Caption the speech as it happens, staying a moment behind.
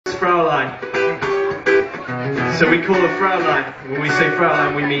So we call her Frauline. When we say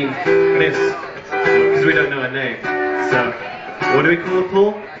Frauline, we mean Miss, because we don't know her name. So, what do we call her,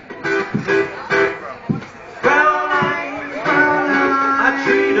 Paul? Frauline, Frauline, I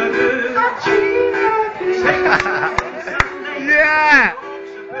treat her good. I treat her good. Take her Sunday. Yeah!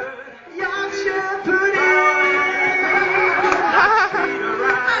 Yorkshire pudding.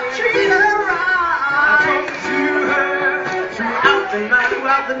 I treat her right. I talk to her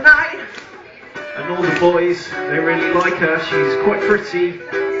throughout the night. And all the boys, they really like her. She's quite pretty,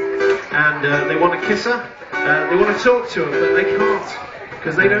 and they want to kiss her. They want to talk to her, but they can't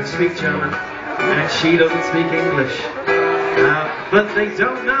because they don't speak German and she doesn't speak English. But they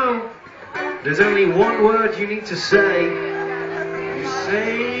don't know. There's only one word you need to say. You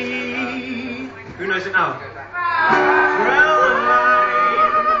say, who knows it now?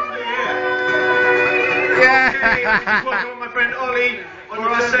 Yeah. Okay, let's welcome my friend Ollie for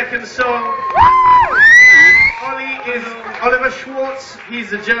our second song. Ollie is Oliver Schwartz.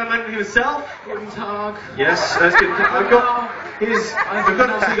 He's a German himself. Guten Tag. Yes, that's good. I've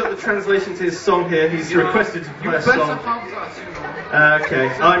actually got the translation to his song here. He's requested to play a song.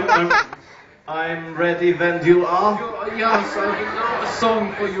 Okay, I'm ready when you are. Yes, I have a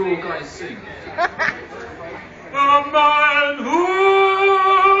song for you guys sing. Mein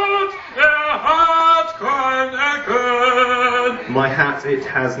Hut, hat kein Ecken. My hat, it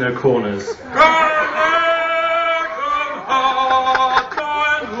has no corners. Kein Ecken hat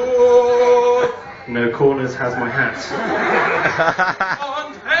mein Hut. No corners has my hat.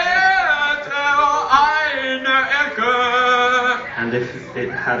 Und hätte eine Ecke, And if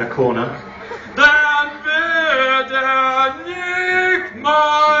it had a corner, dann würde nicht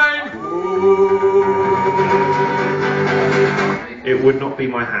mein Hut. it would not be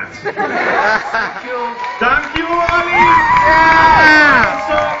my hat. Thank you, Ollie! Yeah!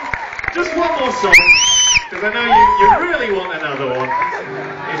 So, just one more song, because I know you really want another one.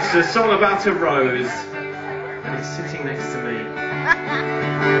 It's a song about a rose, and it's sitting next to me.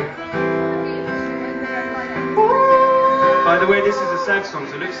 By the way, this is a sad song,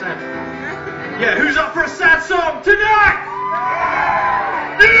 so look sad. Yeah, who's up for a sad song tonight?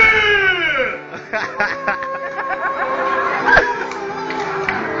 Yeah!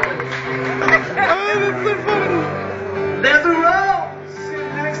 There's a rose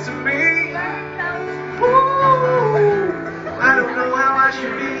sitting next to me. Ooh, I don't know how I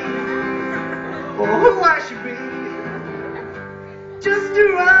should be, or who I should be. Just a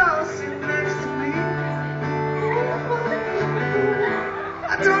rose sitting next to me.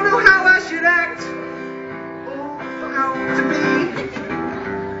 I don't know how I should act, or how to be.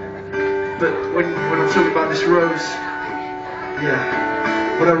 But when I'm talking about this rose, yeah.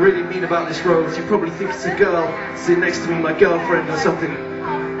 What I really mean about this rose, you probably think it's a girl sitting next to me, my girlfriend or something.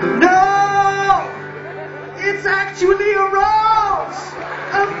 But no! It's actually a rose!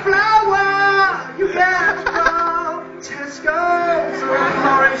 A flower! You get from Tesco's or a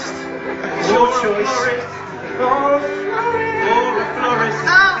florist. It's your choice. Or a florist.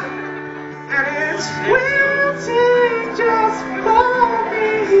 Ah! And it's wilting just for me.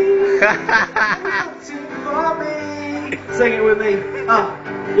 Wilting for me. Sing it with me. Ah.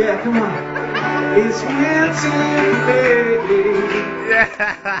 Yeah, come on. It's wilting, baby. Yeah.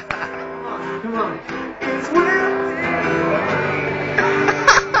 Come on. It's wilting.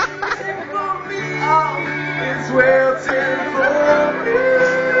 For me. Oh, it's wilting for me.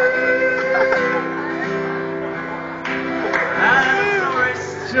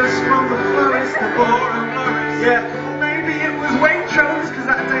 Just from the florist, the boring florist. Yeah, maybe it was Waitrose, because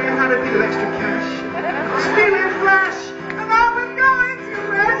that day I had a bit of extra cash. I was feeling flash, and I was going to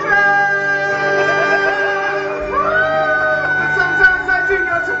retro. But sometimes I do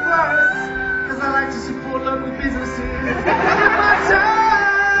go to florists, because I like to support local businesses in my town.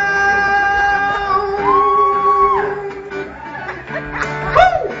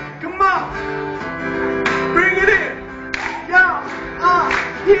 Woo! Come on! Bring it in! Yo!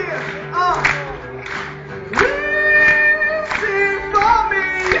 Yeah! Waiting for me!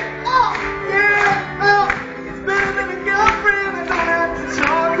 Oh! Yeah! Oh! It's better than a girlfriend, I don't have to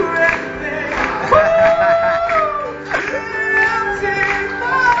talk or anything. Woo! Waiting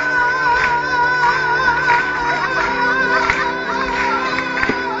for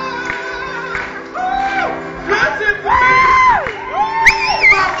Waiting for me!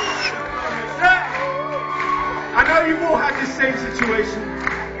 I know you've all had this same situation.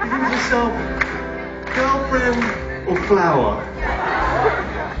 Give yourself girlfriend or flower.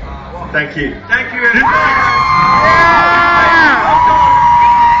 Thank you. Thank you, everyone.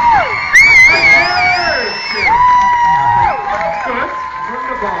 Good. From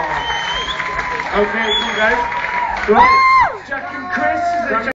the bar. Okay, you guys. Right. Jack and Chris, is it